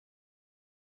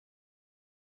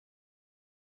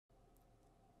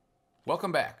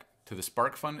Welcome back to the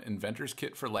Sparkfun Inventor's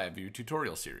Kit for LabVIEW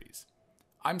tutorial series.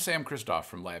 I'm Sam Christoph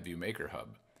from LabVIEW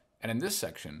MakerHub, and in this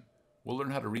section, we'll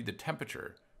learn how to read the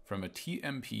temperature from a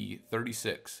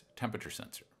TMP36 temperature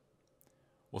sensor.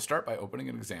 We'll start by opening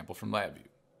an example from LabVIEW.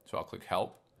 So I'll click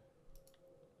Help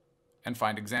and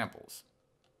Find Examples.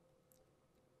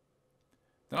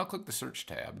 Then I'll click the Search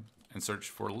tab and search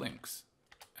for links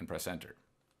and press Enter.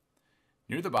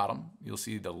 Near the bottom, you'll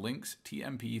see the links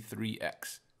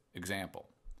TMP3X example.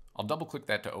 I'll double click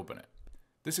that to open it.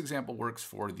 This example works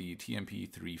for the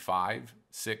TMP35,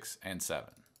 6, and 7.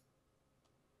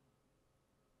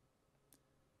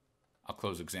 I'll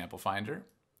close Example Finder.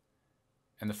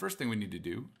 And the first thing we need to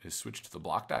do is switch to the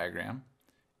block diagram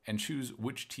and choose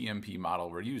which TMP model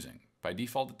we're using. By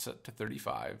default, it's set to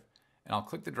 35, and I'll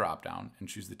click the drop-down and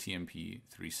choose the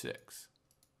TMP36.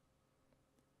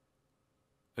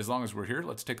 As long as we're here,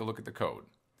 let's take a look at the code.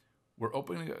 We're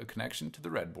opening a connection to the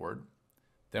breadboard.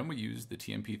 Then we use the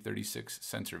TMP36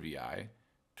 sensor VI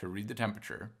to read the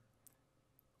temperature.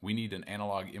 We need an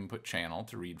analog input channel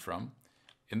to read from.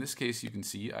 In this case, you can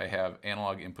see I have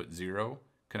analog input 0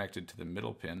 connected to the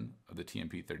middle pin of the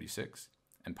TMP36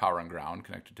 and power and ground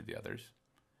connected to the others.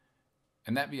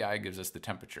 And that VI gives us the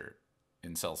temperature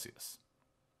in Celsius.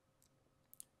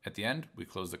 At the end, we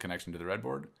close the connection to the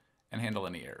breadboard and handle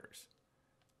any errors.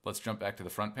 Let's jump back to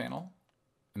the front panel,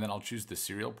 and then I'll choose the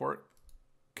serial port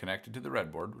connected to the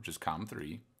breadboard, which is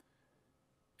COM3,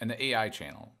 and the AI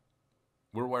channel.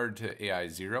 We're wired to AI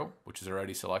 0, which is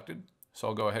already selected, so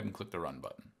I'll go ahead and click the Run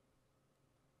button.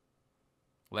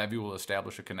 LabVIEW will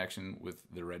establish a connection with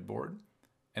the breadboard,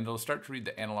 and it'll start to read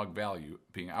the analog value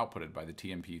being outputted by the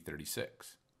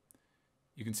TMP36.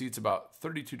 You can see it's about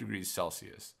 32 degrees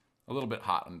Celsius, a little bit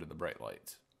hot under the bright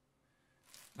lights.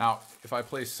 Now, if I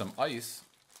place some ice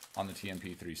on the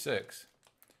TMP36,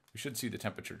 we should see the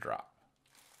temperature drop.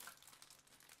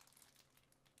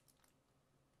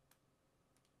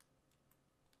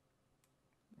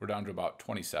 We're down to about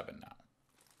 27 now.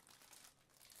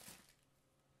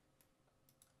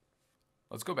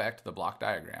 Let's go back to the block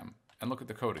diagram and look at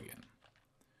the code again.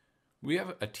 We have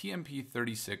a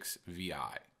TMP36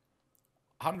 VI.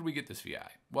 How did we get this VI?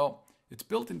 Well, it's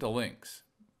built into links,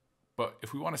 but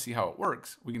if we want to see how it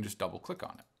works, we can just double click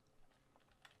on it.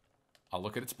 I'll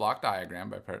look at its block diagram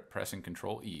by pressing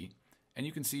Ctrl E, and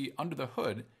you can see under the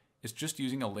hood, it's just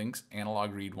using a links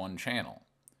analog read 1 channel.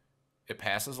 It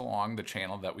passes along the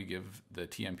channel that we give the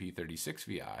TMP36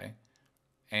 VI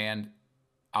and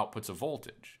outputs a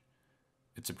voltage.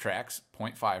 It subtracts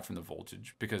 0.5 from the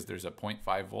voltage because there's a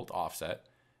 0.5 volt offset,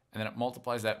 and then it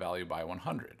multiplies that value by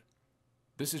 100.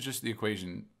 This is just the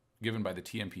equation given by the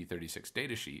TMP36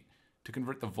 datasheet to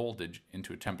convert the voltage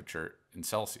into a temperature in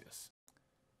Celsius.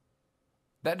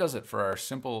 That does it for our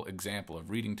simple example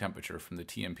of reading temperature from the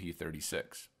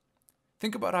TMP36.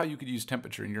 Think about how you could use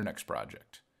temperature in your next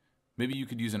project. Maybe you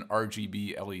could use an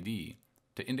RGB LED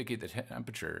to indicate the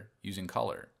temperature using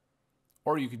color.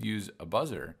 Or you could use a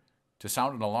buzzer to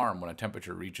sound an alarm when a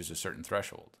temperature reaches a certain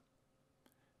threshold.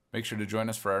 Make sure to join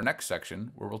us for our next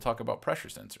section where we'll talk about pressure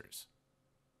sensors.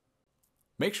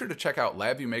 Make sure to check out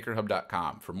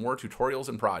LabViewMakerHub.com for more tutorials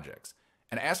and projects,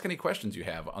 and ask any questions you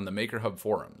have on the MakerHub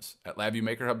forums at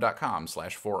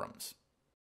LabViewMakerHub.com/forums.